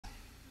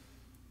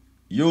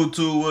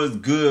YouTube, what's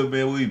good,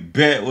 man? We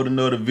back with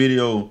another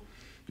video.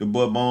 Your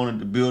boy Bone in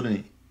the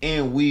building,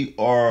 and we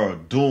are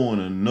doing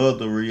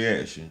another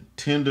reaction.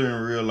 Tinder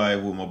in real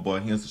life with my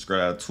boy. He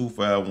subscribe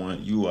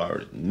 251. You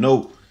already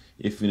know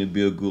it's finna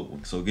be a good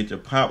one. So get your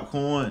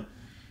popcorn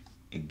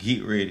and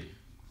get ready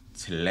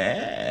to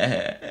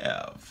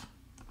laugh.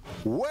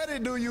 What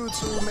it do,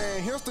 YouTube,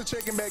 man? Houston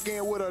checking back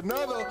in with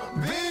another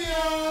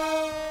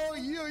video.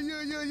 Yeah.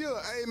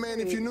 Hey, man,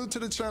 if you're new to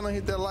the channel,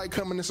 hit that like,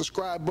 comment, and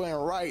subscribe button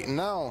right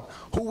now.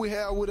 Who we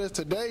have with us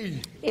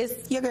today?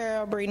 It's your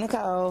girl, Bree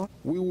Nicole.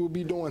 We will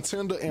be doing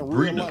Tinder in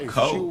Bree real life.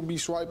 Nicole. She will be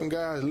swiping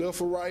guys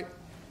left or right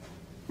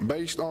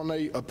based on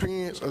their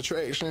appearance,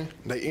 attraction,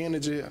 their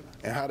energy,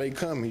 and how they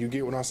come. You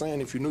get what I'm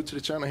saying? If you're new to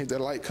the channel, hit that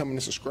like, comment,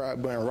 and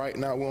subscribe button right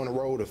now. We're on the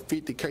road to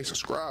 50K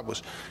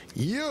subscribers.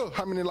 Yeah,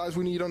 how many likes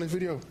we need on this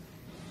video?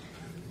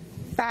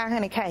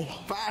 500K.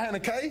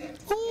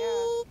 500K?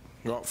 Ooh.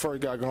 Yeah.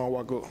 First guy gonna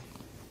walk up.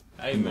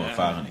 Hey man,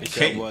 500K. It's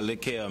your boy Lil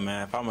Kel,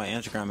 man. Follow my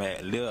Instagram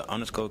at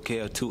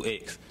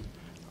Lil_Kel2X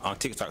on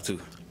TikTok too.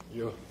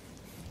 Yeah.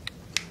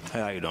 Hey,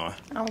 how you doing?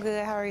 I'm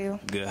good. How are you?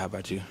 Good. How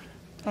about you?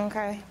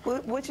 Okay.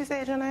 What you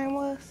said your name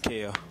was?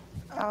 Kel.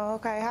 Oh,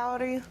 okay. How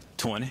old are you?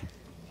 20.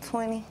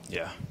 20.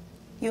 Yeah.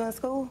 You in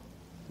school?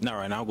 Not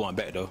right now. I'm going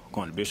back though.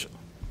 Going to Bishop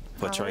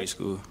for trade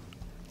school.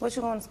 What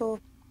you going to school?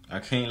 I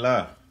can't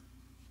lie.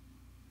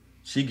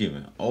 She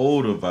giving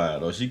older vibe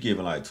though. She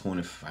giving like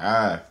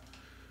 25.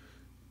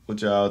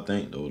 What y'all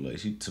think though?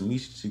 Like to me,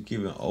 she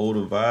giving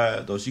older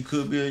vibe though. She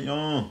could be a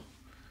young,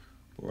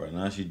 but right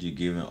now she just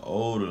giving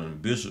older.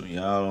 And Bishop,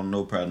 y'all don't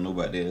know, probably know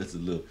about that. It's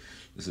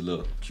a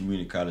little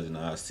community college in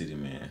our city,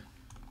 man.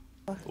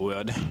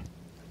 Well, then,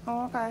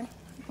 Oh, okay.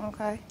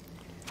 Okay.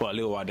 for a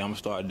little while, then I'm gonna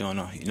start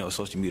doing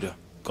social media,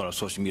 going to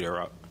social media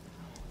route.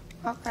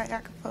 Okay, I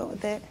can fuck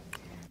with that.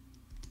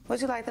 What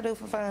you like to do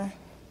for fun?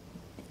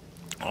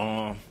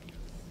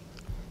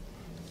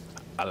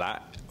 I like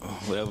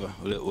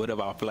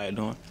whatever I feel like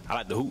doing. I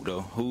like to hoop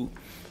though. Hoop,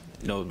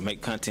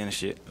 make content and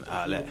shit.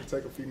 I like. You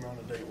take a female on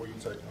a date, where you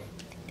take her?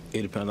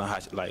 It depends on how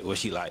she, what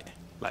she like.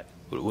 Like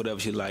whatever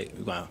she like,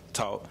 we're gonna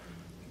talk,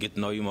 get to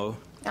know you more.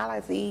 I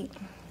like to eat.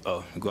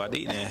 Oh, go out to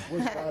eat then.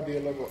 What's your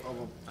ideal level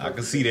of a I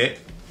can see that.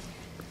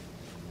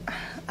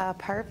 A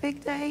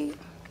perfect date?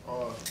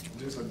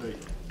 Just a date?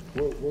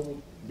 What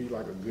would be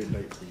like a good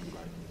date for you?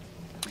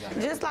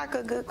 Just like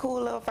a good,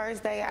 cool little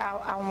first date.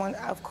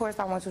 Of course,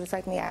 I want you to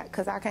take me out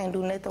because I can't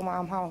do nothing while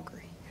I'm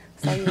hungry.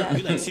 So you got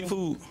You like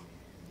seafood?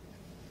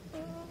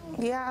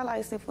 Yeah, I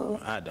like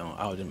seafood. I don't.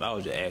 I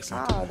was just asking.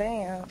 Oh,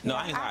 damn. No,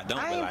 I ain't I don't.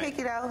 I but ain't like,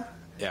 picky though.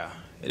 Yeah,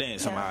 it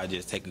ain't something I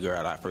just take a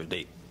girl out first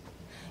date.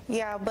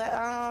 Yeah, but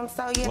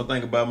so yeah. One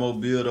thing about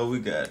Mobile though, we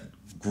got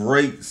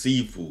great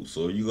seafood.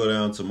 So you go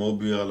down to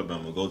Mobile,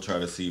 Alabama, go try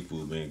the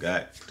seafood, man.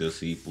 Got the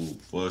seafood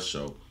for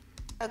sure.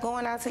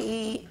 Going out to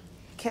eat,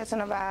 catching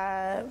a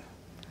vibe,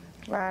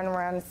 riding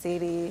around the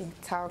city,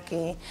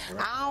 talking.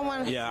 I don't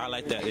want to. Yeah, I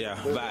like that. Yeah,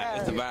 vibe.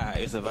 It's a vibe.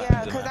 It's a vibe.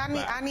 Yeah, It's a because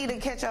vibe. I need to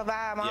catch a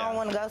vibe. I Yeah. don't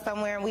want to go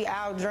somewhere and we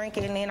out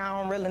drinking and then I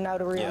don't really know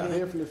the real Yeah. I deal.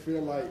 definitely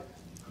feel like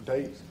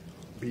dates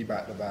be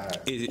about the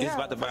vibe. It's Yeah,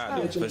 about the for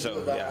vibe, sure. for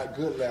sure. Yeah.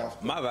 Good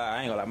laugh. My vibe,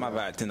 I ain't gonna lie. My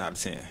vibe, 10 out of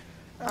 10.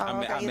 I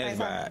okay, you met think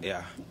so? vibe.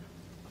 Yeah.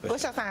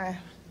 What's your sign?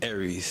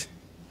 Aries.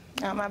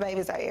 Oh, my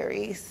babies are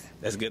Aries.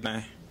 That's a good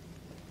thing.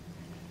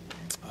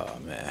 Oh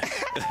man.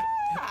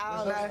 I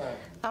don't know.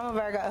 I'm a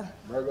Virgo.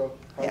 Virgo?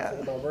 How Yeah. you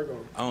feel about Virgo?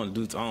 I don't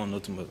know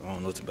too much. I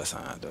don't know too much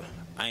signs though.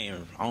 I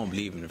don't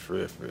believe in it for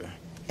real. For real.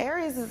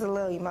 Aries is a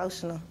little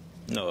emotional.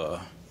 No,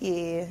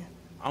 Yeah.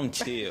 I'm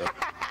chill.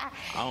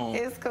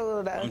 It's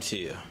cool though. I'm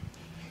chill.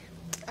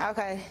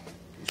 Okay.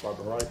 You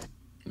swiping right?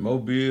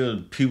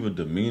 Mobile people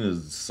demeanor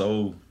is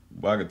so.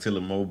 I can tell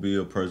a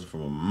Mobile person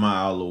from a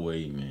mile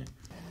away, man.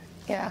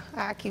 Yeah,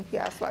 I'll keep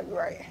y'all slightly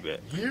right.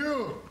 Bet.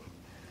 Yeah.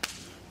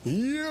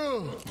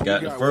 Yeah.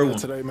 Got We the first with one.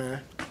 us today,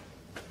 man.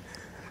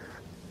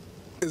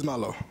 It's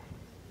Milo.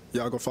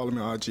 Y'all go follow me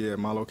on IG at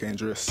Milo Can't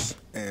Dress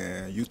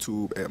and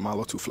YouTube at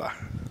Milo2Fly.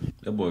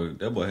 That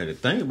boy had to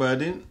think about it,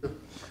 didn't he?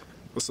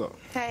 What's up?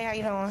 Hey, how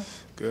you doing?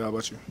 Good, how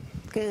about you?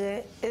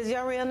 Good. Is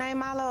your real name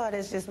Milo or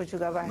that's just what you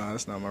go by? Nah,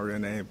 that's not my real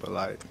name, but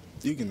like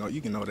you can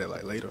know that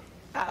like later.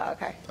 Oh,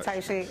 okay.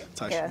 Type shit.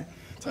 Type Yeah. shit.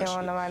 You Type don't want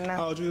shit. nobody to How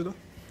know. old you though?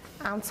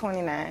 I'm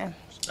 29.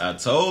 I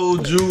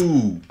told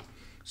you.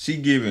 She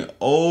giving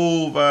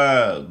old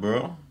vibes,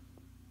 bro.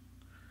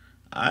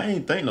 I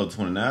ain't think no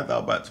 29. I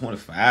thought about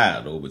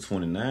 25 though, but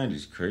 29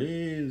 is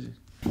crazy.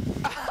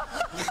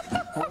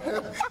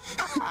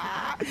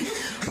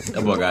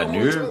 That boy got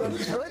nerve.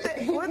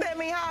 What that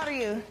mean? How old are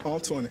you? Oh, I'm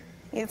 20.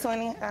 You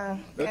 20? That's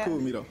Yeah. cool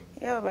with me though.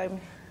 Yeah, baby.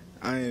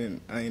 I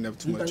ain't never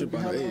too much think you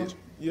about can the have age.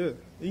 Yeah,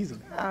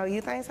 easily. Oh,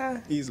 you think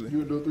so? Easily. You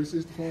would do a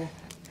 360 for him?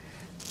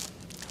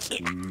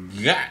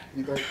 Yeah.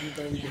 You think you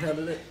can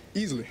handle that?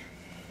 Easily.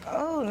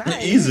 Oh, not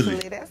Easily.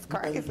 easily. That's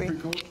crazy. Pretty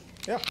cool.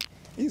 Yeah.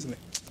 Easily.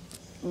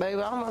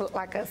 Baby, I'm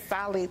like a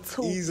solid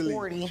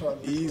 240.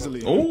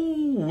 Easily.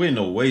 Oh, ain't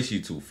no way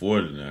she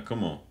 240 now.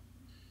 Come on.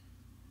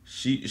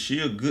 She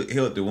a good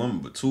healthy woman,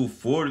 but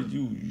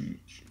 240,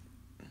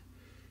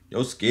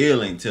 your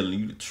scale ain't telling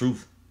you the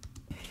truth.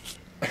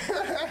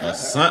 Or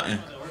something.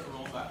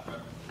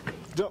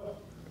 Jump.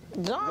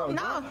 Jump?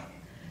 No.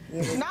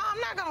 No, I'm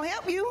not gonna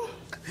help you.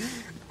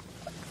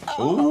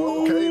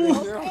 Ooh.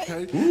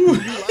 Okay.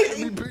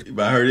 You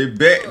about to hurt his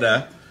back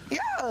now.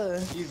 Yeah.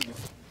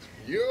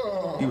 Yeah.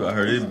 You about to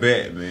hurt his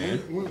back, man.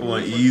 It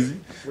wasn't easy.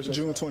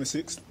 June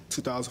 26,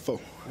 2004.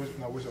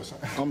 What's your sign?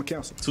 I'm a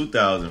Cancer.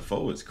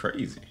 2004 is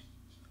crazy.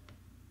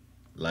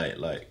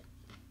 Like,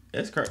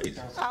 that's crazy.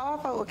 Oh,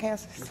 I fuck with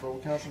cancers. Before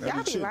Cancer?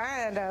 Y'all be chill.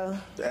 lying though.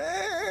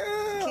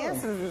 Damn.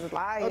 Cancers is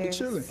liars. I be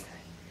chilling.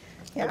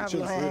 Y'all I be be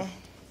chilling, lying.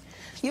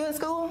 You in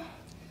school?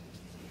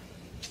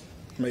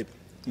 Maybe.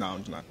 No,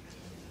 I'm not.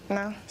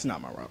 No. It's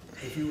not my route.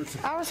 If you were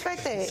to, I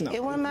respect that. not-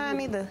 It wasn't mine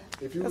either.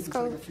 if you were That's to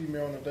cool. take a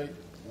female on a date,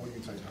 what do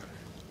you take her?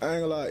 I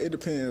ain't gonna lie, it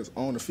depends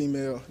on the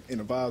female and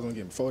the vibes I'm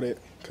getting before that.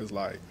 Cause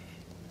like,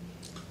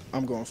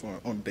 I'm going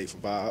on a date for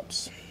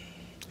vibes.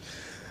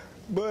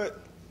 But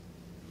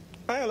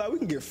I ain't gonna lie, we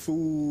can get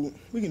food,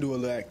 we can do a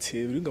little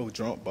activity, we can go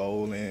drunk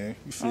bowling,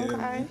 you feel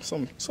Okay. me?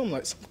 Some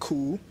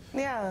cool.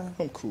 Yeah.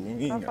 I'm cool.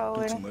 You I ain't gotta fuck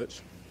do with too it.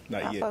 much.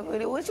 Not I yet. fuck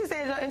with it. What you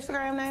said your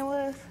Instagram name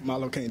was?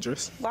 Milo can't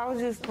dress. Why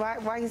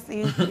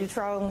you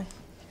trolling?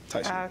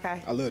 Type shit. Oh,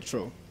 okay. I love the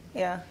troll.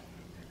 Yeah.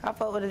 I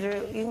fuck with the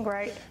drip. You can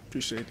great.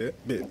 Appreciate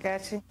that. Bit.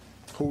 Got you.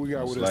 Who we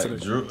got It's with us like,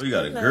 today? Drew, you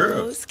got a Hello,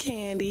 girl. it's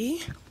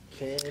Candy.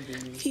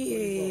 Candy.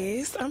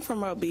 Yes, I'm from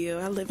Mobile.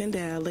 I live in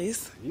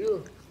Dallas. Yeah.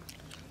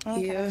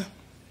 Yeah.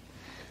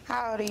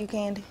 How old are you,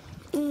 Candy?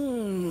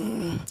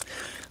 I'm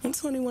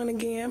 21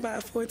 again,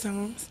 about 4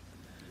 times.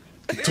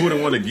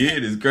 21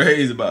 again is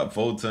crazy. About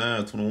 4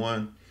 times,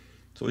 21.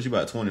 So what, you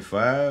about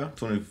 25,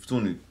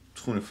 20,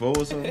 24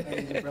 or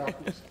something?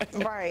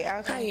 Right. I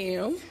Okay.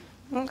 am.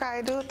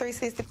 Okay. Do a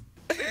 360.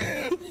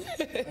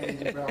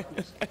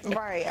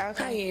 Right. I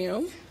Okay.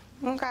 am.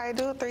 Okay.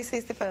 Do a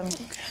 360 for me.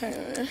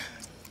 Okay.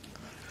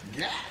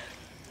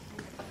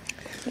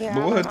 Yeah.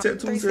 But what her I want tattoo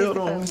 360 held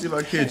for on? Let me me. see if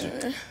I catch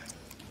it.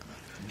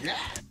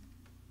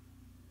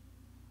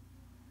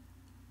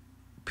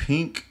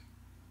 Pink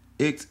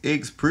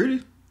XX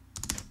pretty?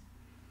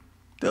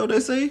 That what they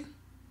say?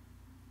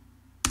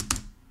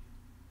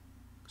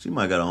 She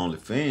might got her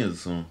OnlyFans or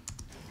something.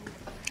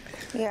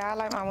 Yeah, I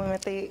like my women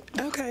thick.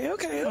 Okay.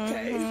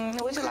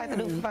 What you like to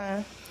do for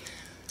fun?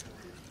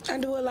 I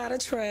do a lot of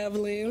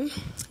traveling.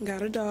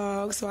 Got a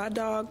dog, so I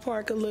dog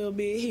park a little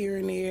bit here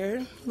and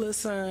there. Little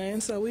son,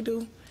 so we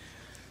do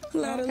a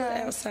lot of little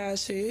Okay. outside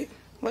shit.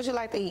 What you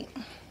like to eat?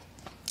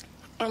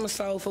 I'm a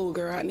soul food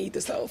girl. I need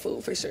the soul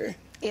food for sure.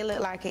 It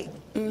look like it.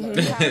 She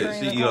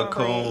eat her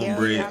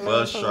cornbread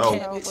for sure.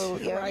 Cabbage,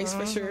 rice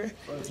for sure.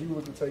 If you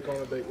were to take on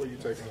a date, where you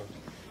taking her?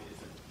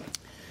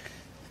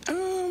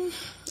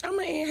 I'm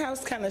an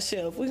in-house kind of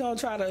chef. We're gonna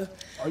try to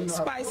Oh, you know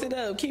how to spice it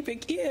up, keep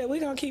it. Yeah, we're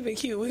gonna keep it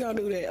cute. We're gonna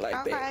do that like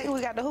Okay, that.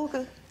 we got the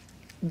hookah.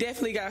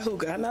 Definitely got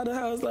hookah. I know the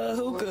hoes love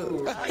hookah.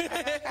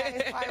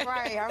 Okay,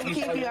 right. I'm gonna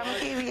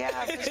keep you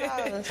out for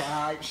sure.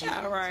 Type shit.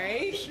 All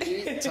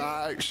right.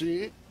 Type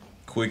shit.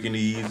 Quick and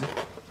easy.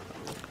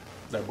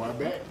 That boy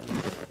back.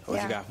 What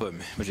Yeah. you got for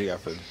me? What you got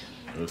for me?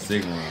 The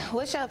second round.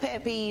 What's your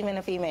pet peeve in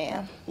a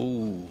female?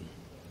 Ooh,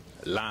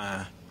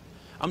 lying.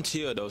 I'm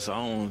chill though, so I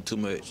don't too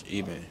much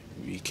even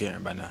be caring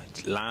about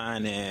that.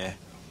 Lying and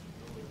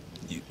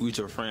you with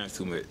your friends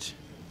too much.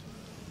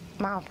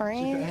 My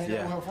friend. Hang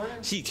out with her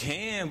friends? She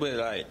can, but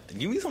like,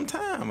 give me some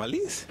time at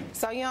least.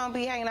 So you don't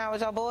be hanging out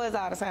with your boys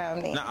all the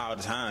time then? Not all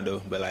the time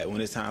though, but like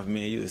when it's time for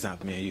me and you, it's time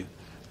for me and you.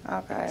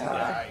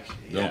 Okay.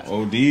 Don't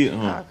OD it,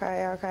 huh?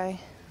 Okay.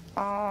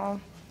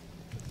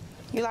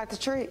 You like to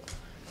trick?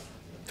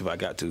 If I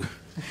got to,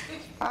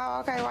 Oh,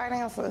 okay. Right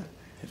answer.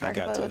 if I can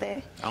got fuck to, with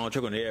that. I don't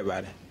trick on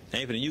everybody.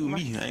 Ain't for you and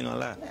me. I ain't gonna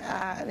lie.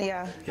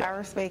 Yeah, Yeah. I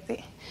respect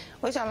it.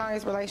 What's your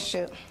longest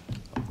relationship?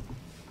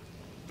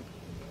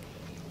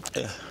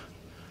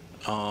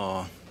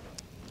 Yeah.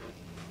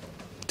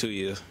 2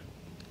 years.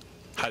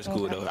 High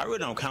school Okay. though. I really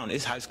don't count.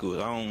 It's high school.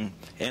 I don't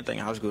anything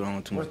in high school. I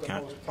don't too much What's the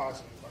count. most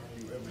toxic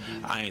thing you ever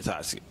did? I ain't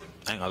toxic.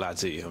 I ain't gonna lie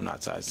to you. I'm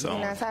not toxic. So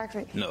You not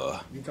toxic? no.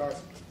 You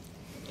toxic?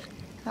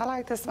 I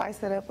like to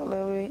spice it up a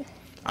little bit.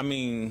 I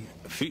mean,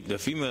 the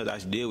females I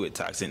should deal with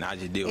toxic, and I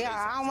just deal with.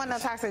 Yeah, I don't want no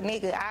toxic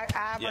nigga.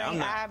 Yeah, I'm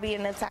not. I be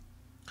in the toxic.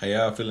 How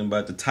y'all feeling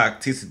about the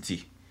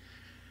toxicity?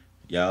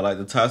 Y'all like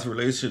the toxic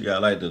relationship?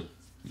 Y'all like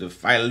the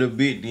fight a little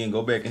bit, then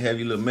go back and have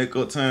your little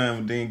makeup time,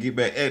 and then get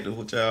back active?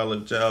 What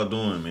y'all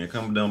doing, man?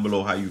 Comment down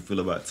below how you feel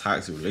about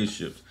toxic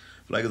relationships.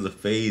 I feel like it's a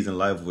phase in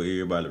life where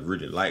everybody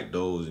really like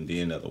those, and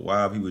then after a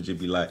while, people just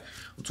be like,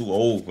 I'm too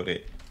old for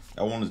that.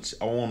 They want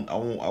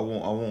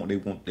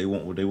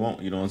what they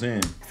want. You know what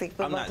I'm saying?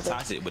 I'm not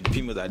toxic, but the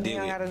females I deal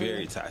Yeah, I gotta with do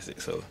very it. toxic.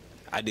 So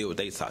I deal with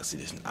they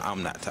toxicness.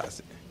 I'm not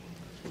toxic.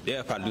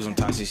 They'll probably do some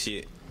toxic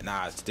shit, and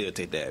I still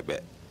take that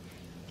back.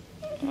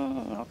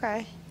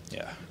 Okay.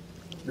 Yeah.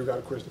 You got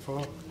a question for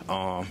him?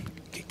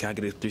 Can I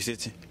get a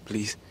 360,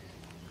 please?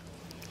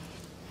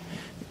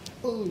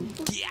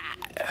 Yeah.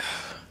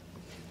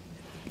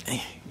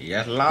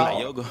 Yes, Like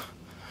Lord. yoga.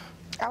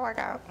 I work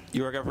out.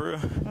 You work out for real?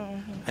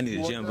 I need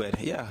a gym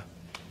buddy. Yeah.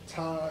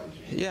 Taj.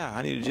 Yeah,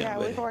 I need a gym. Yeah,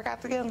 we can work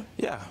out together.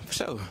 Yeah, for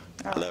sure.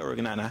 I love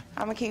working out now.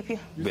 I'm gonna keep you.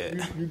 Bet.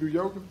 You do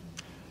yoga?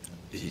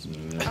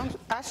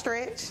 I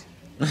stretch.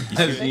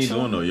 She ain't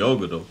doing no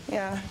yoga though.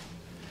 Yeah.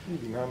 You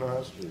do not know how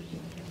to stretch.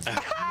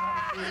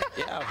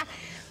 Yeah.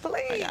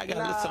 Please. I got a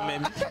little something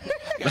in me.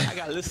 I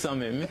got a little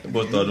something in me.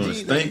 Boy started doing the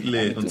stink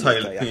leg on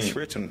tight I pin.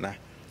 stretch them now.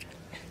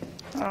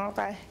 Oh,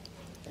 okay.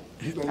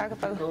 You gonna I can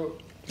pick throw. up?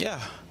 Yeah.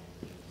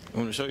 You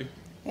want me to show you?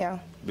 Yeah.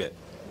 Bet.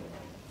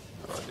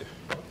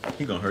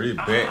 He gonna hurt his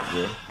back,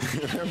 bro.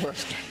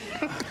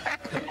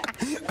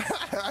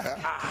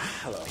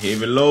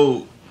 Heavy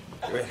load.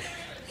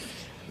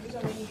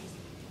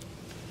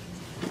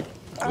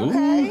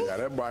 Okay. Yeah,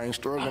 that boy ain't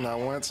struggling at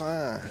one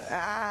time.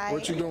 Alright.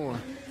 What you doing?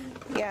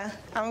 Yeah,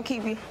 I'm gonna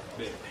keep you.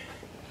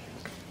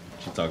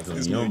 She talking to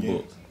It's the me young again.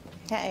 bucks.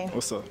 Hey,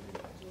 What's up?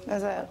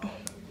 what's up?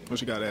 What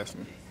you got to ask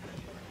me?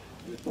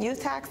 You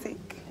toxic?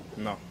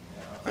 No.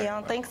 You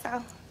don't think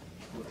so?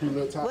 You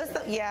little top? What's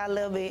the, yeah, a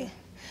little bit.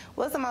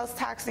 What's the most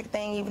toxic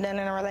thing you've done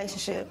in a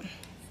relationship?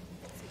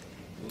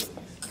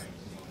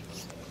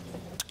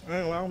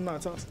 I'm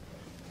not toxic.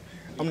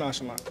 I'm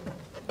nonchalant.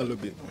 A little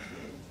bit.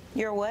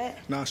 You're what?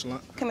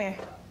 Nonchalant. Come here.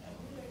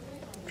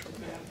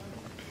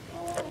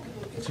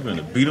 She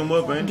gonna beat him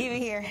up, ain't Give it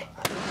here.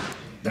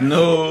 it?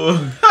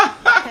 No.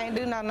 Can't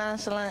do no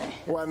nonchalant.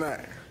 Why not?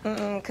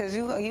 Cause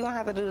you gonna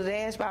have to do the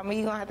dash by me.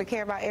 You gonna have to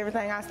care about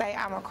everything I say.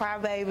 I'm a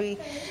crybaby.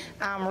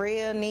 I'm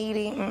real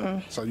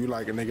needy. So you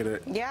like a nigga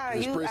that Yeah,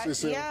 express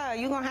himself? yeah,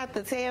 you gonna have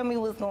to tell me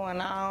what's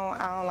going on.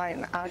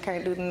 I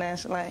can't do the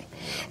nonchalant.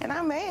 And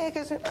I'm mad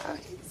cause Yeah.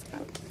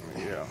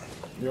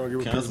 You don't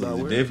give a piss Council about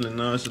is what? definitely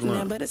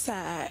nonchalant. but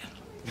aside.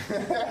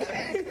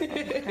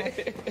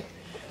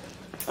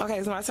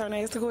 Okay, so my turn to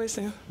ask the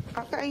question.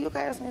 okay, you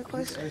can ask me a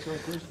question.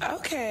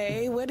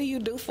 Okay, what do you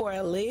do for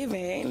a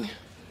living?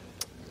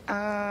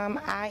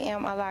 I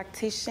am a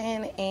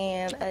loctician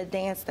and a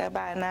dancer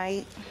by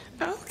night.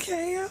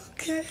 Okay.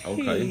 Okay.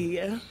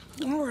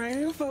 All right,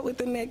 I'll fuck with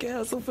the naked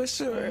hustle for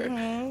sure.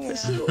 For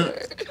sure.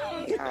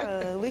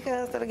 Yeah, we can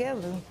hustle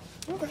together.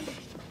 Okay.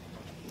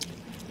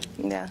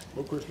 Yeah.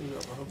 What question you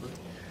got for her?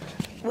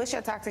 What's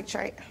your toxic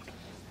trait?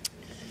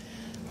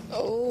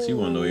 Oh, She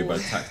wanna know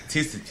everybody's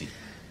toxicity.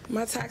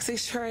 my toxic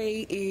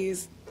trait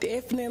is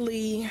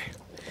definitely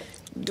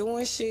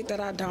doing shit that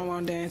I don't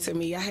want done to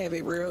me. I have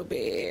it real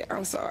bad.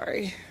 I'm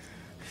sorry.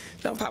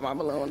 Don't pop my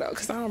balloon though,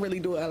 cause I don't really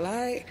do it a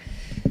lot.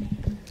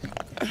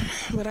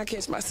 But I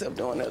catch myself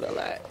doing it a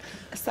lot.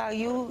 So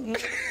you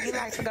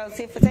like to go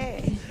tit for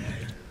tat?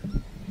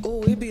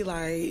 Oh, it be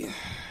like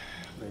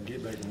Then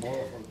get back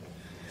tomorrow.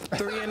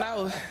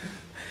 3-0.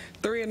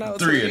 3-0.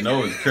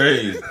 3-0 is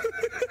crazy.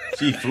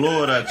 She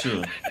floored at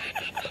you.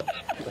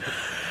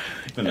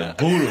 Finna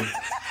boot her.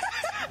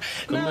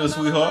 Come here,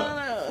 sweetheart.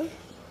 No.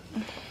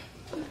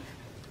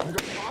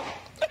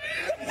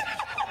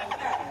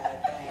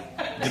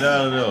 Get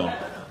out of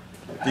there.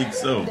 Think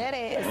so. That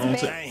ass I'm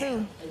fat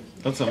too.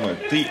 I'm talking about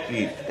thick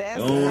it. That's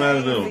Go on out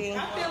of there.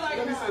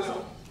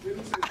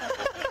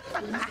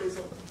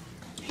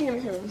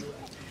 crazy.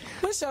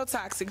 What's your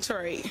toxic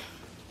trait?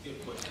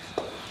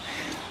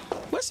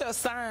 What's your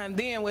sign?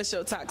 Then what's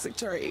your toxic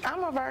trait?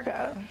 I'm a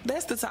Virgo.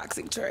 That's the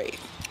toxic trait.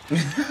 Being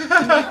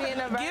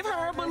a Virgo. Give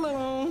her a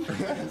balloon.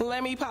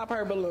 Let me pop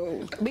her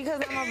balloon.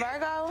 Because I'm a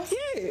Virgo?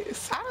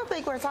 Yes. I don't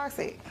think we're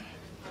toxic.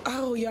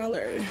 Oh, y'all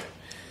are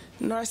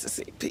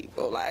narcissistic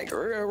people. Like,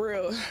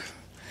 real.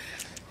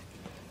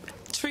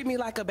 Treat me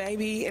like a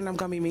baby, and I'm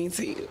gonna be mean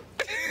to you.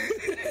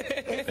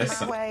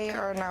 That's, My way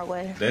or no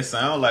way. that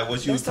sound like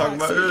what you was That's talking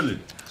about toxic. earlier.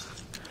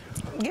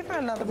 Give her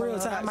another Real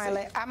balloon.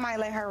 I might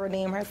let her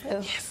redeem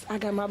herself. Yes, I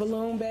got my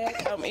balloon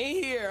back. I'm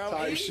in here.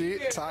 Tight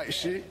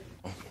shit.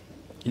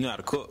 You know how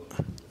to cook?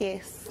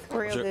 Yes,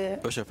 real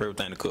good. What's your favorite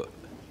thing to cook?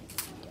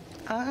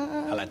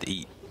 I like to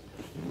eat.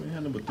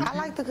 I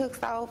like to cook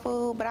soul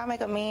food, but I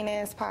make a mean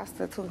ass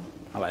pasta too.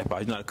 I like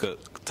pasta. You know how to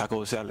cook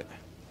taco salad?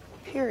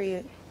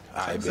 Period.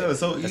 I bet. It's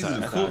so That's easy how- to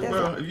that's cook, how-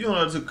 bro. If you don't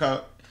know how to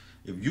cook,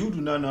 if you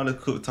do not know how to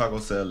cook taco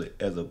salad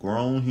as a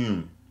grown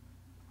human,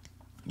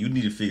 you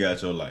need to figure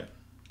out your life.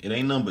 It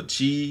ain't nothing but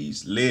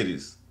cheese,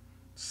 lettuce,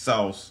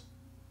 sauce,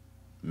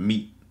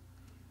 meat,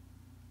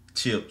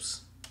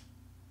 chips,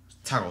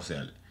 taco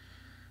salad.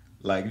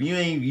 Like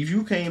if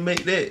you can't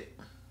make that,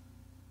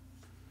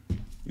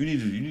 you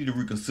need to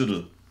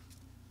reconsider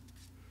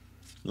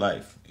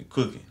life and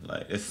cooking.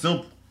 Like it's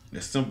simple.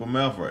 That's simple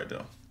math right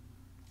there.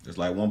 It's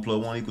like 1 +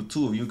 1 =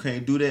 2. If you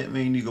can't do that,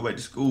 man, you need to go back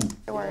to school.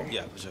 It works.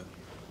 Yeah, for sure.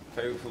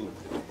 Favorite food?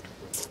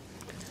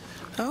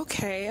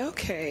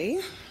 Okay.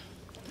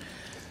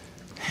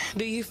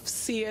 Do you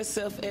see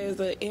yourself as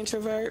an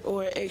introvert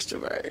or an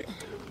extrovert?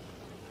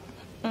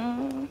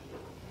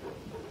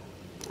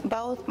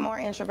 Both more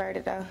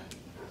introverted though.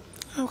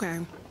 Okay.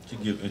 She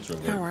give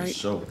introvert All for right.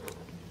 sure.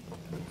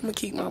 I'm gonna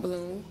keep my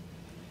balloon.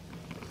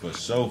 For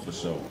sure.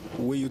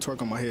 Will you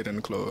twerk on my head in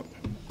the club?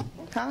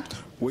 Huh?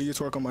 Will you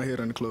twerk on my head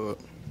in the club?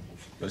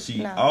 But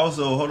she No.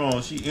 also, hold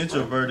on, she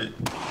introverted,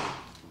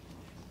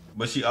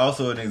 but she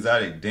also an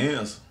exotic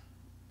dancer.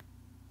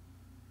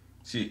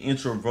 She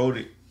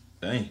introverted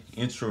dang,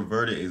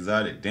 introverted,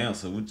 exotic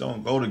dancer. We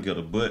don't go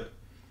together. But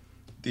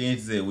then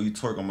she said, will you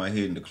twerk on my head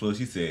in the club?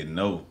 She said,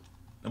 no.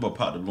 That boy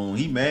popped the balloon.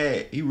 He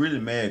mad. He really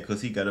mad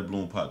because he got a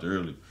balloon popped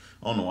early.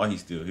 I don't know why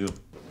he's still here.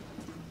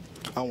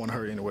 I want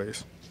her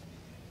anyways.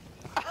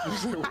 He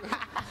said what?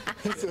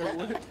 He said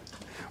what?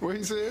 What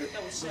he said?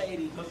 That was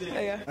shady.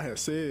 Yeah. I had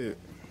said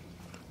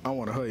I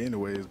wanted her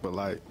anyways, but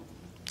like,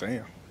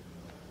 damn.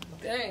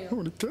 I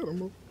want to kill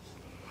him.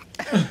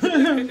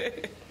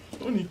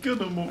 Don't need kill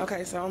no more.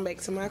 Okay, so I'm back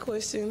to my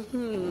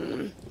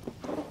question.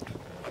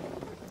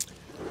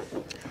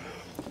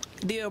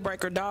 Deal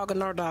breaker, dog or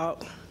no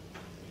dog?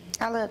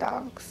 I love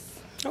dogs.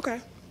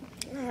 Okay.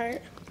 All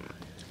right.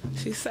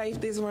 She's safe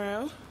this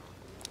round.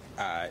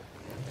 All right.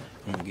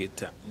 I'm gonna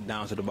get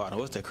down to the bottom.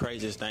 What's the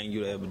craziest thing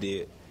you ever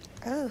did?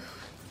 Ooh,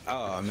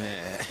 Oh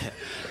man,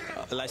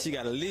 like she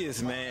got a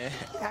list, man.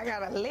 I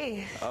got a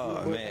list. Oh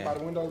By man.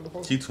 the window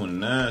before? She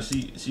 29.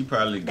 She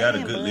probably got a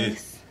Damn, good bus.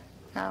 list.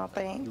 I don't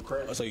think.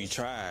 Oh, so you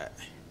tried?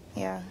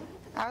 Yeah.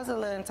 I was a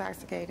little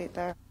intoxicated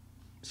though.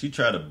 She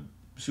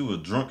was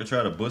drunk and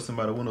tried to bust him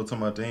by the window talking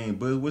about they ain't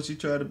bust. What she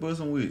tried to bust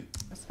him with?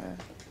 So,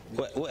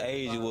 What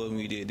age you was when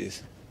you did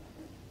this?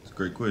 It's a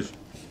great question.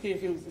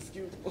 If it was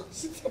excusable.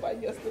 She talked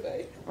about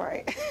yesterday.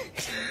 right.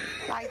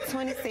 Like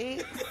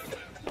 26.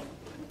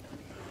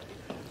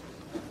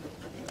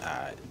 All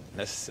right,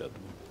 that's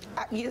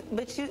acceptable.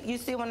 But you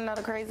still want to know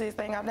the craziest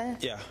thing I've done?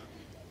 Yeah.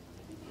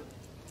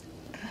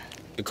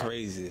 The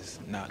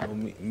craziest, not no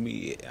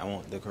me. I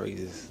want the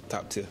craziest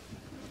top tier.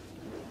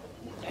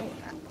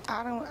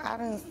 I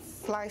don't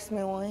slice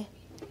me one.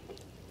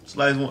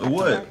 Slice one.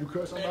 What? You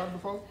cut somebody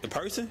before? The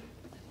person?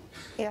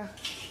 Yeah.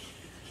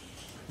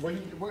 Wait,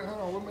 hold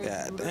on. What made you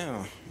God do that?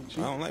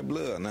 damn, I don't like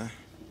blood now.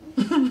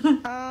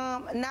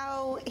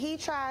 No, he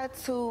tried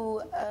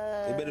to.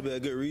 It better be a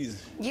good reason.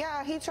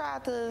 Yeah, he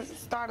tried to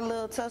start a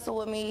little tussle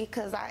with me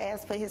because I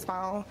asked for his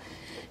phone.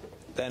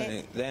 That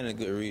ain't a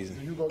good reason.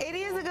 It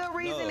is a good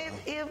reason No.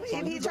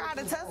 if he tried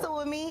to tussle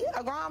with me,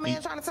 a grown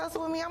man trying to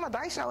tussle with me, I'm gonna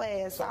dice your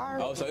ass.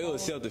 Sorry. Oh, so it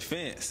was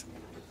self-defense.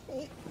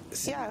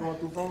 Yeah. Going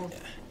through phone?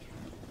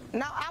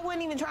 No, I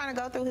wasn't even trying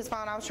to go through his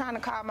phone. I was trying to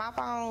call my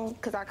phone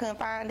because I couldn't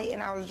find it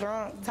and I was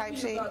drunk type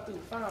shit.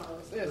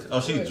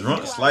 Oh, she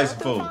drunk Do I slicing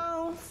go through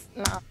phone. phones?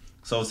 No.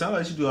 So it sounds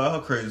like she do all her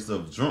crazy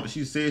stuff. Drunk.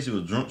 She said she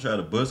was drunk, tried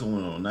to bust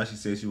one on. Now she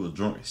said she was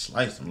drunk and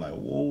sliced him. Like,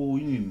 whoa,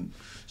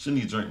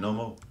 shouldn't need drink no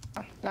more.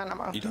 No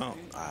more. You don't? All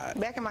right.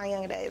 Back in my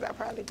younger days, I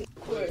probably did.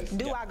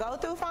 Do I go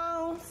through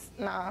phones?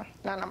 No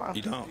more.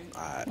 You don't? All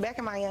right. Back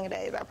in my younger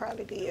days, I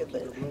probably did,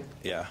 but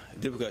Yeah,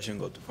 difficult I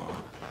shouldn't go through phone.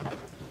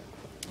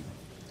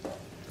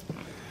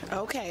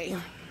 Okay.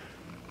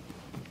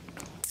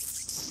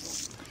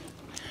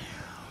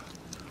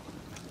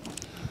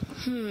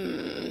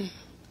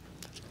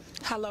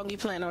 How long you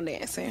plan on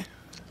dancing?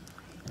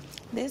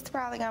 this is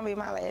probably gonna be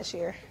my last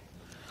year,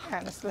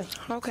 honestly.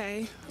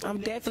 Okay. I'm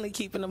definitely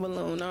keeping a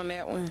balloon on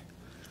that one.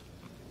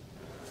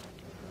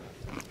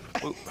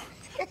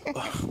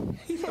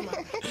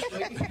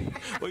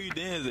 Where you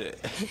dance at?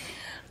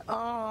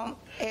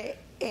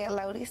 At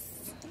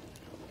Lotus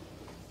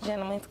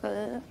Gentlemen's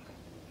Club.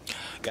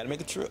 Gotta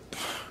make a trip.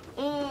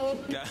 So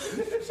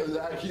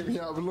y'all keeping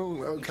y'all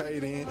balloon? Okay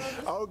then.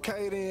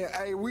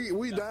 Hey,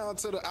 we down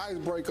to the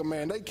icebreaker,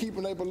 man. They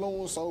keeping their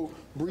balloons, so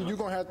Bree, you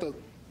gonna have to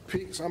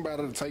pick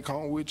somebody to take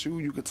home with you.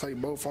 You could take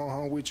both on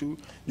home with you.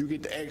 You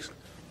get to ask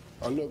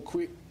a little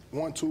quick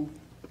 1, 2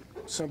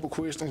 simple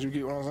questions. You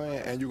get what I'm saying?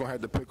 And you gonna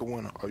have to pick a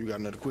winner. Oh, you got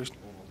another question?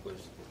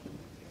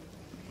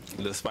 A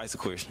little spicy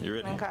question. You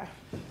ready? Okay.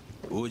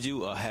 Would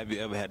you or have you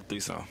ever had a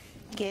threesome?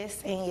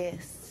 Yes and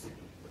yes.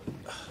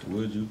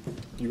 Would you?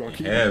 You gonna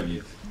keep Have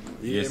you?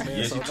 Yeah, Yes, man,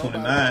 yes, so you nobody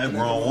 29. picking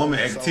Grown that woman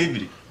balloon, so-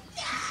 activity.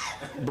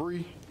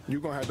 Bree, you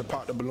gonna have to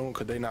pop the balloon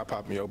because they not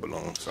popping your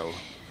balloon. So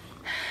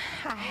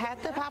I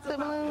have to pop the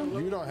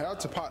balloon. you don't have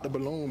to pop the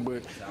balloon,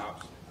 but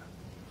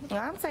No,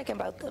 I'm taking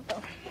both of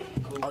them.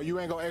 oh, you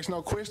ain't gonna ask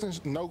no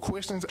questions? No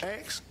questions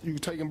asked? You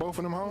taking both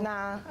of them home?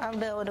 Nah, I'm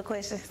done with the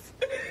questions.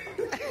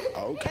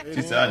 Okay. She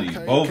then, said, I need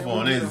okay. both Can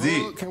on we that get a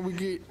zit. hug? Can we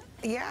get?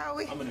 Yeah,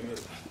 we.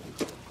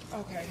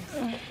 Okay.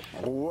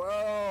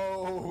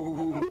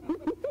 Whoa.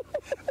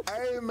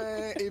 Hey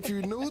man, if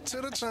you're new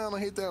to the channel,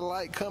 hit that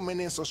like,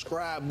 comment, and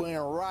subscribe button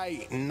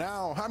right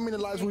now. How many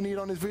likes we need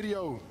on this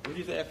video? What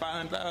you say?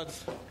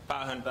 500,000.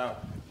 500,000.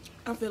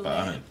 I'm feeling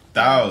that.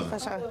 500,000. For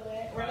sure.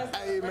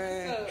 Hey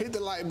man, hit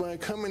the like button,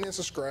 comment, and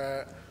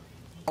subscribe.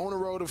 On the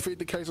road to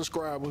 50K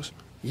subscribers.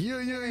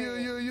 Yeah.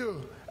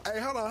 Hey,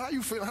 hold on. How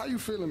you feel? How you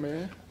feeling,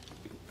 man?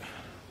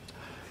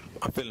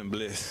 I'm feeling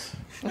blessed.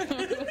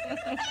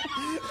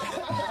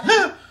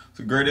 It's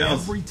a great answer.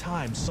 Every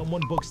time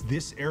someone books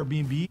this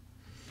Airbnb,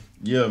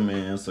 Yeah,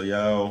 man. So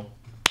y'all,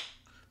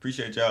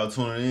 appreciate y'all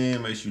tuning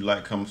in. Make sure you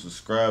like, comment,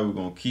 subscribe. We're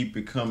gonna keep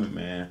it coming,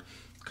 man.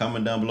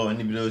 Comment down below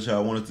any videos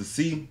y'all want us to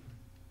see.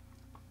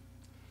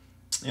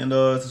 And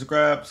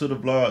subscribe to the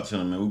vlog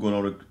channel, man. We're going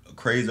over the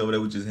crazy over there.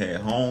 We just had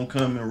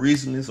homecoming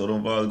recently, so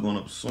them vlogs going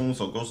up soon.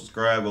 So go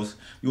subscribe.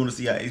 You want to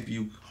see how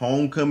HBU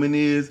homecoming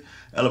is,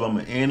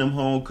 Alabama A&M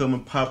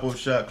homecoming, pop-up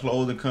shop,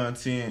 clothing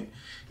content,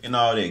 and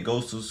all that.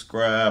 Go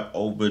subscribe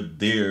over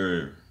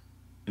there.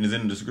 And it's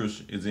in the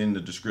description. It's in the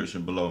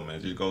description below,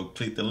 man. Just go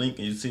click the link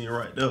and you see it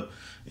right there.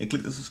 And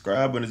click the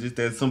subscribe button. It's just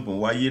that simple.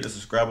 While you're there,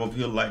 subscribe over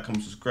here, like,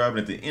 comment, subscribe.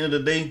 And at the end of the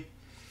day,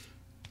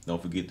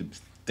 don't forget to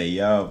stay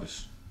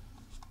Yalvish.